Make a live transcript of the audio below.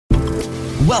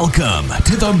Welcome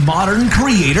to the Modern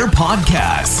Creator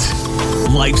Podcast.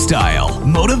 Lifestyle,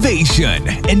 motivation,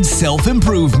 and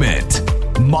self-improvement.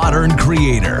 Modern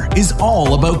Creator is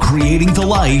all about creating the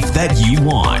life that you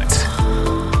want.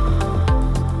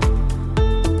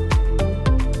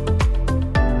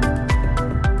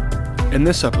 In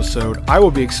this episode, I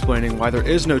will be explaining why there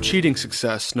is no cheating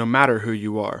success no matter who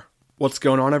you are. What's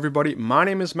going on, everybody? My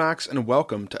name is Max, and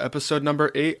welcome to episode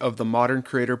number 8 of the Modern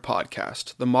Creator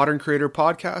Podcast. The Modern Creator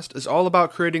Podcast is all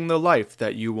about creating the life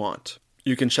that you want.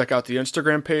 You can check out the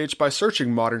Instagram page by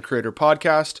searching Modern Creator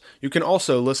Podcast. You can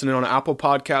also listen in on Apple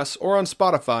Podcasts or on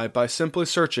Spotify by simply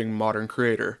searching Modern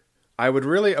Creator. I would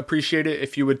really appreciate it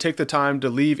if you would take the time to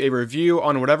leave a review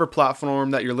on whatever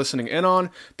platform that you're listening in on.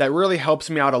 That really helps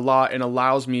me out a lot and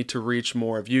allows me to reach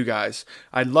more of you guys.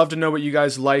 I'd love to know what you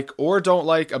guys like or don't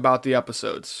like about the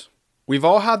episodes. We've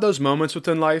all had those moments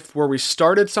within life where we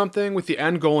started something with the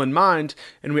end goal in mind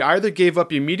and we either gave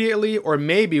up immediately or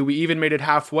maybe we even made it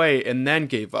halfway and then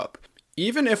gave up.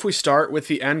 Even if we start with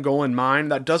the end goal in mind,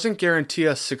 that doesn't guarantee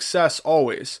us success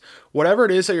always. Whatever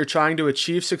it is that you're trying to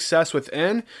achieve success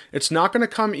within, it's not going to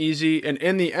come easy, and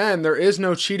in the end, there is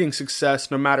no cheating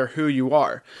success no matter who you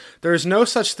are. There is no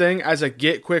such thing as a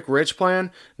get-quick-rich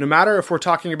plan, no matter if we're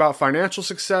talking about financial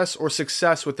success or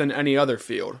success within any other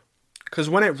field. Because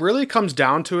when it really comes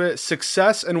down to it,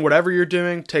 success in whatever you're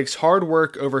doing takes hard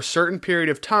work over a certain period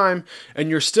of time, and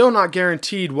you're still not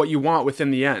guaranteed what you want within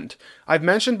the end. I've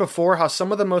mentioned before how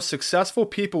some of the most successful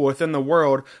people within the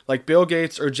world, like Bill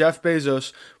Gates or Jeff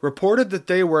Bezos, reported that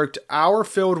they worked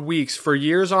hour-filled weeks for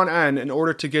years on end in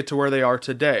order to get to where they are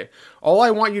today. All I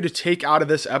want you to take out of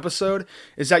this episode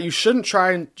is that you shouldn't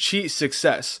try and cheat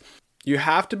success. You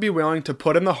have to be willing to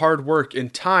put in the hard work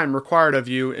and time required of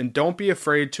you, and don't be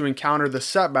afraid to encounter the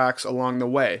setbacks along the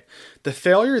way. The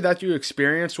failure that you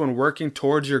experience when working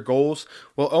towards your goals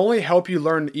will only help you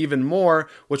learn even more,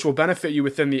 which will benefit you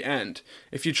within the end.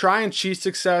 If you try and cheat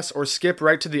success or skip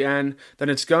right to the end, then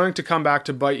it's going to come back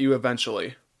to bite you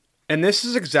eventually. And this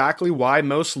is exactly why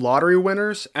most lottery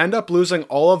winners end up losing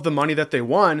all of the money that they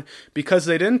won, because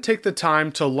they didn't take the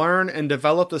time to learn and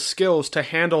develop the skills to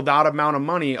handle that amount of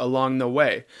money along the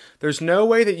way. There's no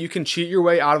way that you can cheat your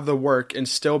way out of the work and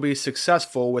still be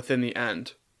successful within the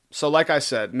end. So like I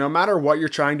said, no matter what you're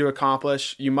trying to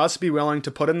accomplish, you must be willing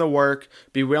to put in the work,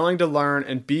 be willing to learn,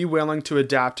 and be willing to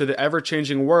adapt to the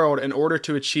ever-changing world in order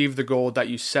to achieve the goal that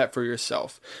you set for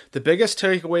yourself. The biggest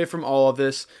takeaway from all of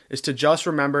this is to just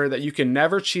remember that you can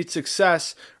never cheat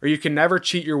success, or you can never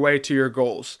cheat your way to your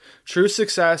goals. True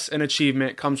success and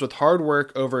achievement comes with hard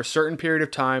work over a certain period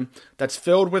of time that's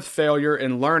filled with failure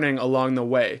and learning along the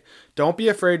way. Don't be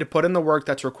afraid to put in the work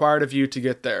that's required of you to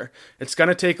get there. It's going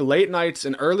to take late nights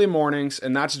and early mornings,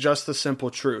 and that's just the simple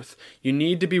truth. You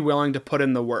need to be willing to put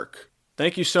in the work.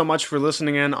 Thank you so much for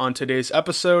listening in on today's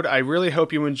episode. I really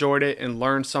hope you enjoyed it and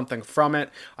learned something from it.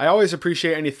 I always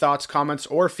appreciate any thoughts, comments,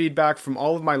 or feedback from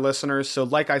all of my listeners. So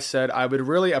like I said, I would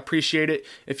really appreciate it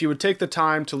if you would take the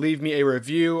time to leave me a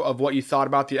review of what you thought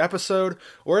about the episode.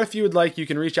 Or if you would like, you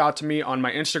can reach out to me on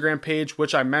my Instagram page,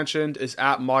 which I mentioned is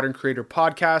at Modern Creator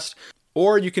Podcast.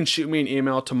 Or you can shoot me an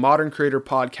email to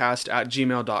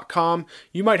moderncreatorpodcast@gmail.com.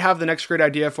 You might have the next great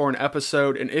idea for an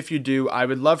episode, and if you do, I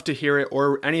would love to hear it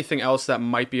or anything else that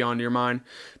might be on your mind.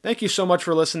 Thank you so much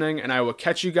for listening, and I will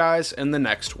catch you guys in the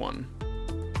next one.